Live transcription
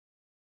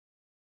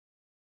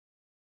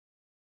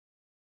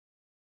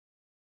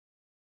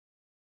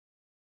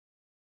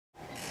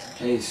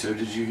Hey, so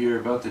did you hear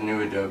about the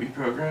new Adobe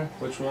program?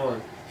 Which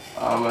one?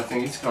 I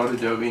think it's called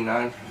Adobe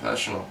 9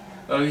 Professional.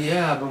 Oh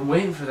yeah, I've been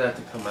waiting for that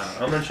to come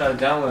out. I'm gonna try to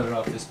download it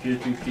off this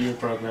peer-to-peer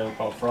program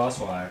called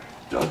FrostWire.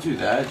 Don't do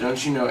that.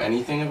 Don't you know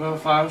anything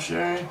about file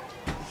sharing?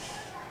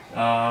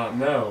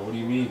 No. What do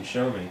you mean?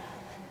 Show me.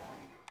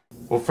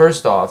 Well,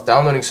 first off,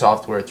 downloading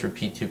software through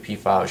P2P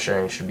file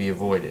sharing should be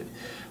avoided.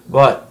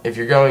 But if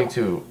you're going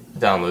to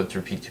download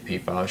through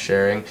P2P file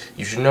sharing,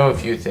 you should know a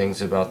few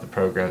things about the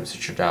programs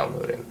that you're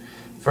downloading.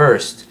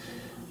 First,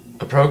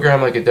 a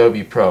program like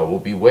Adobe Pro will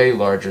be way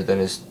larger than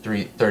his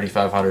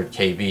 3500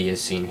 KB as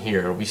seen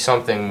here. It will be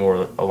something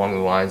more along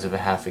the lines of a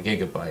half a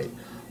gigabyte.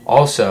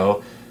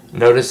 Also,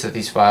 notice that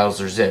these files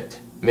are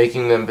zipped,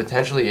 making them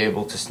potentially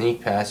able to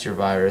sneak past your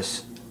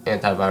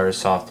antivirus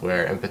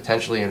software and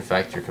potentially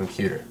infect your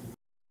computer.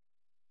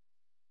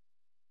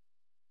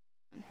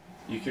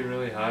 You can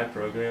really hide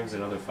programs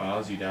and other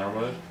files you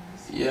download?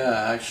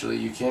 Yeah, actually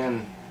you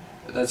can.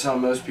 That's how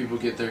most people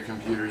get their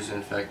computers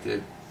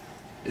infected.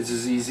 It's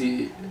as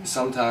easy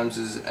sometimes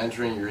as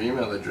entering your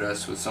email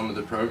address with some of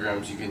the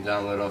programs you can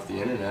download off the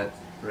internet.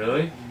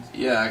 Really?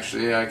 Yeah,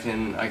 actually I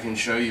can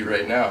show you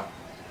right now.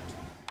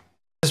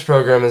 This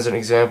program is an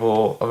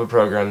example of a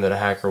program that a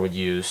hacker would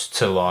use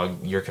to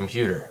log your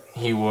computer.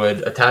 He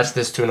would attach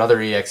this to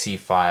another exe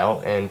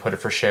file and put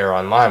it for share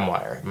on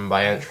LimeWire. And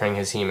by entering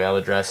his email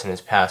address and his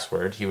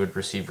password, he would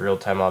receive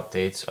real-time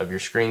updates of your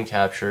screen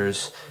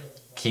captures,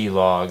 key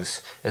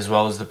logs, as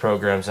well as the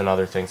programs and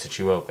other things that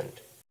you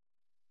opened.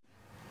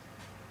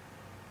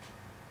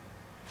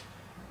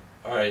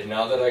 Alright,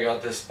 now that I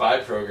got this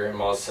spy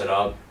program all set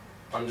up,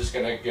 I'm just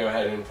going to go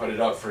ahead and put it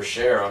up for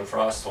share on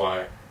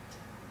FrostWire.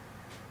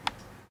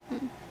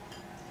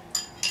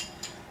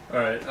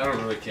 Alright, I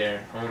don't really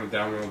care. I want to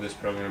download this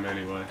program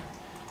anyway.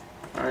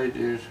 Alright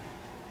dude,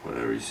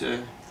 whatever you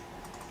say.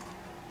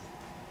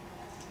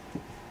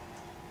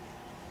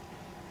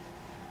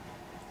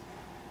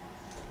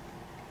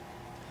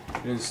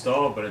 It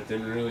installed, but it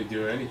didn't really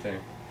do anything.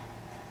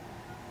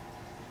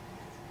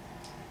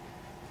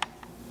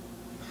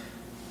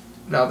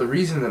 Now, the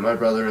reason that my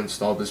brother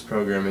installed this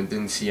program and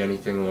didn't see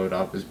anything load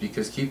up is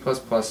because Key++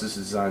 is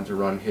designed to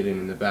run hidden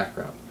in the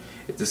background.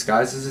 It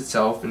disguises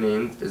itself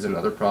named as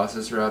another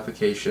processor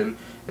application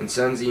and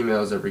sends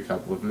emails every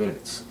couple of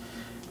minutes.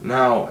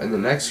 Now, in the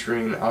next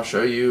screen, I'll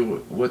show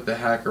you what the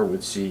hacker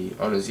would see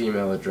on his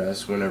email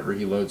address whenever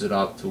he loads it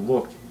up to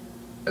look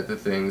at the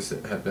things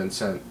that have been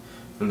sent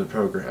from the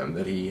program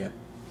that he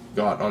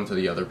got onto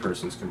the other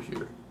person's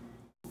computer.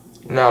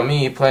 Now,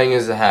 me, playing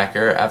as a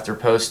hacker, after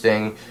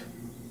posting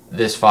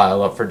this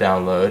file up for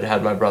download,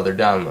 had my brother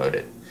download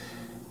it.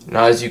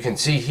 Now, as you can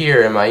see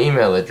here in my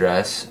email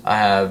address, I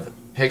have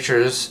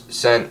pictures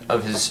sent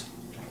of his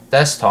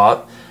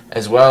desktop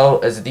as well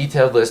as a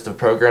detailed list of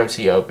programs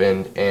he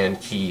opened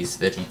and keys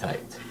that he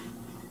typed.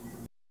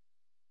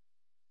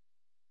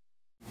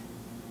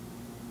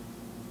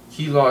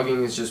 Key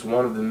logging is just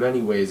one of the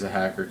many ways a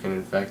hacker can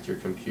infect your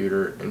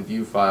computer and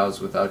view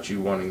files without you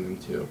wanting them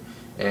to,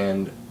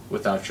 and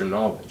without your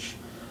knowledge.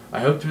 I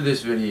hope through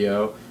this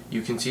video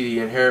you can see the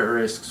inherent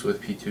risks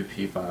with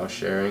P2P file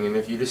sharing, and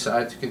if you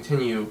decide to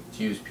continue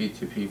to use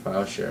P2P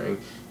file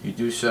sharing, you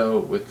do so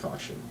with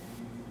caution.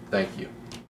 Thank you.